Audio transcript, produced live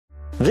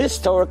This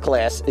Torah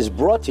class is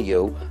brought to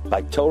you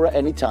by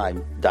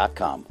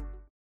TorahAnytime.com.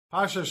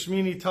 Parsha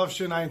Shmini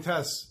Tavshin Ayin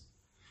Tes.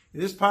 In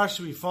this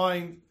parsha we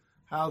find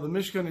how the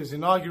Mishkan is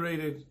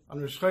inaugurated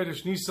on Rosh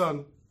Chodesh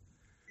Nisan,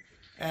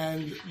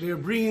 and they're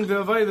bringing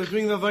the Avodah, they're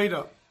doing the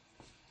Avodah.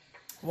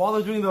 While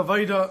they're doing the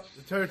Avodah,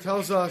 the Torah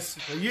tells us,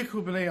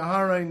 Vayikhu b'nei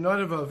Aharon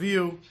Nadav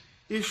Avihu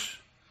Ish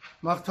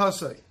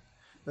Machtasei.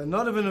 That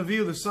Nadav and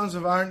Avihu, the sons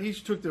of Aaron,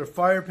 each took their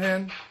fire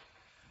pan.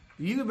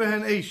 Yidu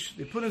behen Eish,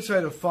 they put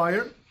inside a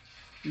fire.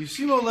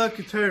 Yisimo le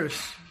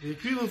Keteris, the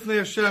Ekrilu Fnei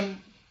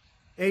Hashem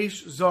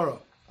Eish Zara,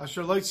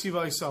 Asher Light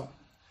Siva Isam.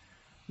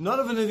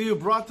 Nadav and Avihu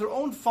brought their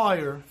own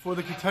fire for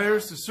the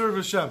Keteris to serve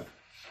Hashem.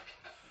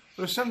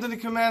 But Hashem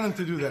didn't command them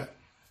to do that.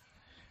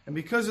 And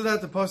because of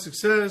that, the pasuk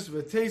says,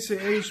 "V'teisei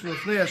eish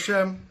mifnei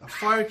Hashem." A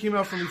fire came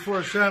out from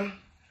before Hashem,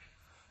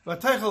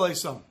 v'teichel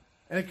eisam,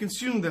 and it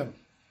consumed them.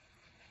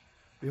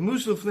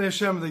 V'musu l'fnei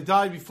Hashem, and they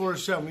died before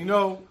Hashem. We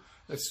know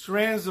that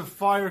strands of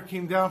fire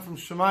came down from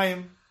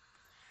Shemayim,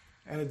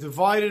 and it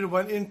divided, it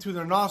went into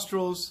their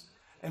nostrils,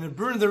 and it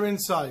burned their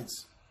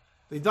insides.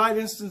 They died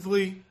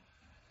instantly,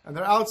 and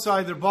their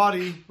outside, their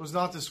body was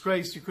not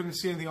disgraced. You couldn't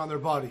see anything on their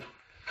body.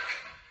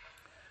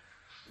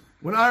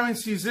 When Aaron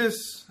sees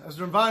this, as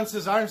Ramban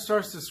says, Aaron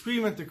starts to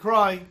scream and to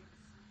cry,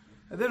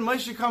 and then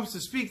Moshe comes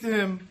to speak to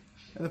him,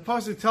 and the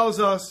pasuk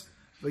tells us,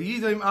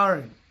 "Vayidam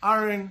Aaron."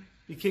 Aaron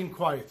became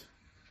quiet,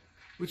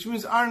 which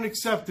means Aaron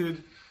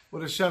accepted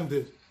what Hashem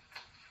did.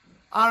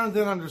 Aaron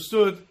then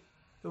understood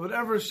that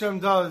whatever Hashem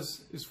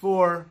does is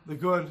for the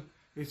good,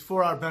 it's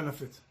for our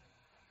benefit.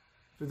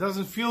 If it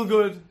doesn't feel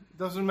good, it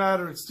doesn't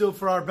matter, it's still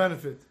for our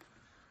benefit.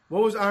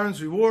 What was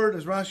Aaron's reward?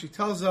 As Rashi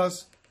tells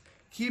us,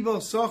 Kibel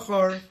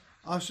Sachar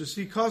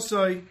Ashasi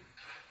Kasai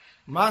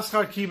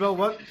Maschar Kibel.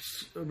 What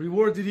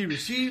reward did he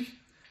receive?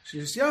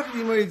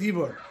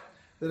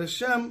 That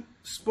Hashem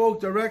spoke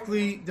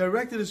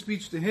directed his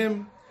speech to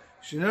him.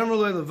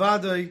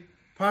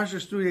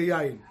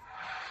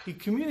 He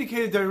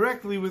communicated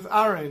directly with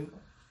Aaron,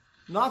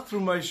 not through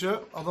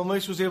Moshe, although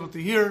Moshe was able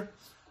to hear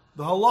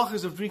the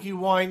halachas of drinking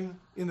wine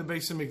in the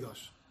Beis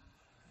Hamikdash.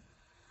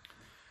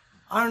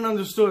 Aaron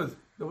understood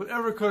that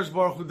whatever Kadosh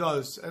Baruch Hu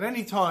does, at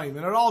any time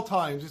and at all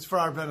times, it's for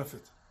our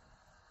benefit.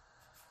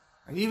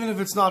 And even if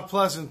it's not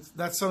pleasant,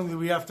 that's something that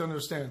we have to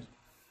understand.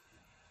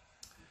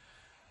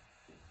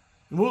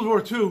 In World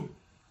War II,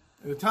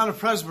 in the town of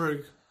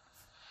Pressburg,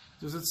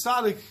 there's a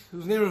tzaddik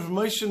whose name was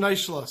Moshe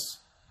Neishlas.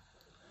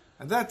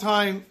 At that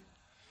time,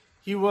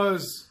 he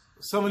was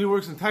someone who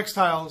works in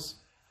textiles,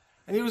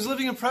 and he was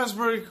living in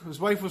Pressburg,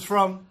 whose wife was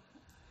from.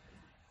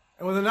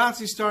 And when the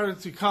Nazis started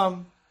to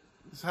come,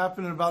 this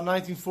happened in about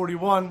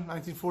 1941,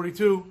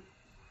 1942,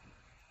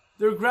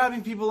 they were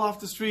grabbing people off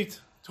the street,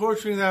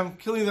 torturing them,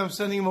 killing them,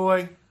 sending them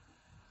away.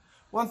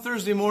 One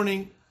Thursday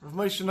morning, Rav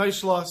Moshe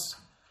Neishlas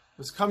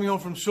was coming home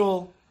from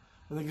shul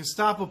when the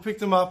Gestapo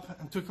picked him up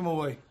and took him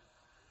away.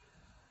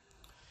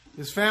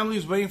 His family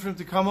was waiting for him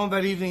to come home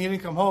that evening. He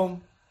didn't come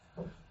home.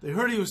 They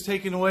heard he was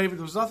taken away, but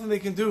there was nothing they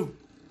can do.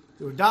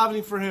 They were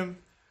davening for him.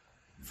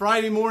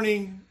 Friday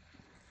morning,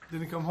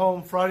 didn't come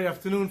home. Friday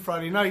afternoon,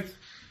 Friday night.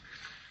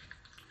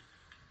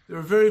 They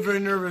were very,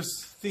 very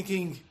nervous,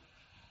 thinking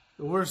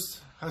the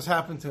worst has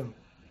happened to him,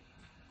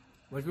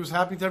 like it was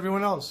happening to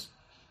everyone else.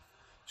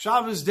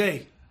 Shabbos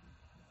day,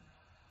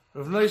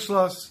 Rav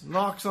Neishlas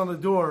knocks on the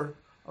door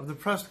of the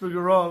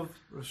Pressburger Rav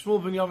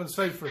Shmuel ben Yamin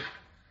Sefer.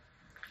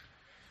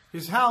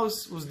 His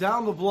house was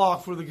down the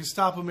block where the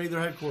Gestapo made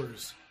their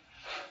headquarters.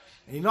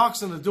 And he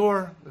knocks on the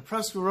door, the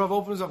Pressburger Rav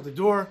opens up the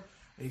door,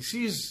 and he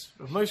sees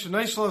Rav Moshe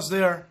Neishlas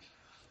there,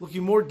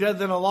 looking more dead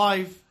than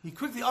alive. He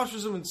quickly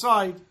ushers him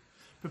inside,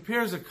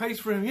 prepares a case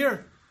for him.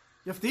 Here,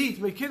 you have to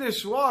eat, make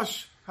kiddush,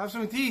 wash, have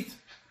something to eat.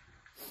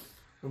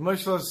 Rav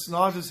Moshe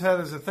nods his head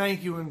as a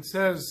thank you and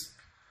says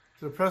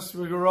to the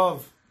Pressburger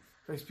Rav,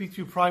 "I speak to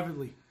you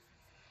privately."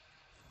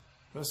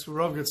 Pressburger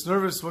Rav gets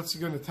nervous. What's he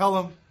going to tell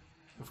him?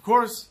 Of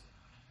course,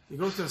 they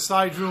go to the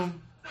side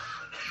room,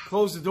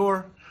 close the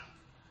door,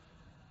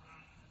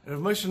 and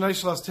Rav Moshe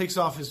Neishlas takes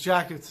off his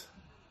jacket,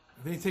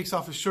 and then he takes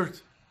off his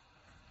shirt.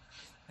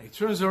 And he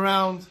turns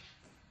around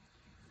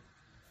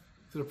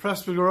to the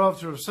Pressburger Rav,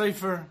 to Rav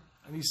Sefer,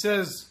 and he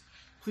says,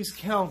 "Please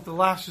count the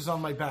lashes on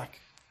my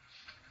back."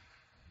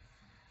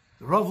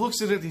 The Rav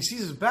looks at it, and he sees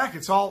his back.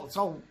 It's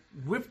all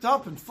whipped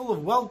up and full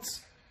of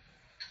welts.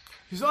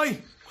 He says,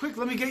 "Oi, quick,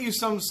 let me get you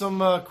some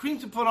cream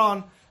to put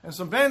on and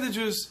some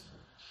bandages."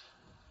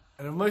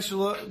 And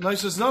Moshe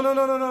says, No,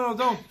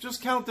 don't.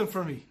 Just count them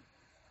for me.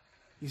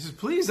 He says,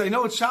 "Please, I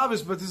know it's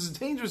Shabbos, but this is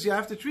dangerous. You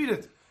have to treat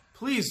it.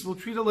 Please, we'll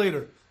treat it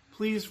later.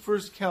 Please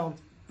first count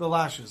the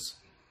lashes."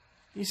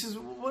 He says,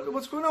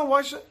 "What's going on?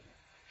 Why should..."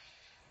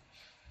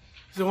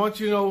 He said, "I want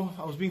you to know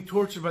I was being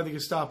tortured by the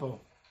Gestapo.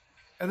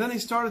 And then they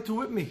started to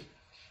whip me."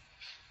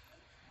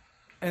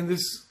 And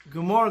this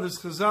Gemara, this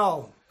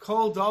Chazal,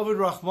 Kol David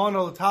Rahman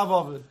al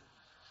Tavavid,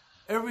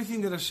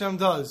 everything that Hashem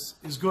does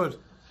is good.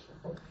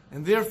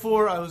 And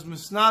therefore I was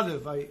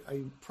misnadiv,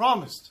 I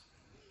promised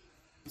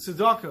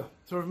tzedakah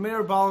to Rav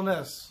Meir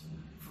Balanes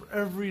for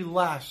every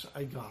lash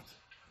I got.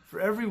 For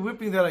every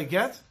whipping that I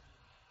get,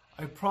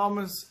 I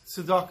promise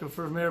tzedakah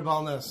for Meir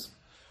Balnes.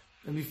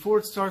 And before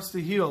it starts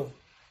to heal,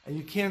 and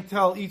you can't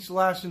tell each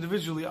lash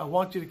individually, I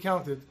want you to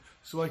count it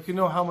so I can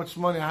know how much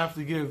money I have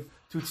to give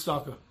to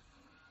tzedakah.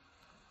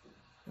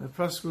 And the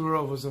Presbyterian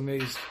Rav was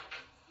amazed,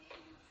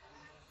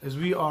 as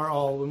we are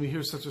all when we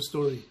hear such a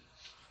story.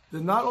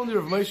 That not only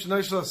Rav Moshe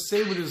Neishla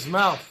say with his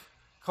mouth,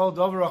 called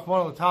Davar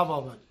Rahman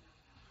al-Tav,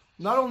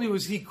 not only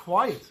was he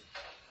quiet,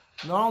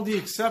 not only did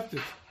he accept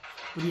it,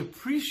 but he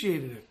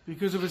appreciated it,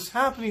 because if it's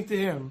happening to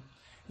him,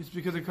 it's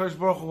because the Kadosh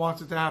Baruch Hu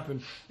wants it to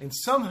happen, and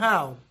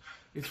somehow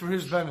it's for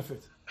his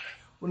benefit.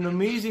 What an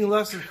amazing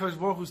lesson Kadosh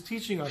Baruch Hu is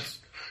teaching us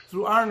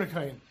through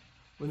Arnakain.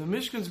 When the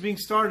Mishkan's being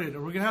started, and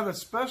we're going to have that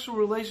special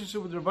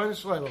relationship with Rabbeinu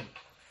Shalom,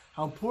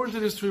 how important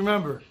it is to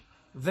remember,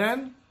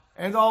 then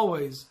and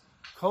always,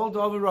 Kol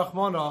Davar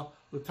Rahmana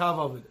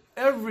L'Tav Avid.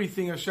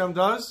 Everything Hashem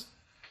does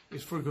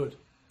is for good.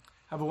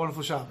 Have a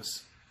wonderful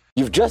Shabbos.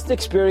 You've just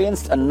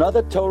experienced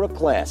another Torah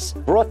class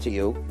brought to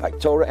you by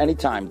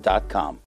TorahAnytime.com.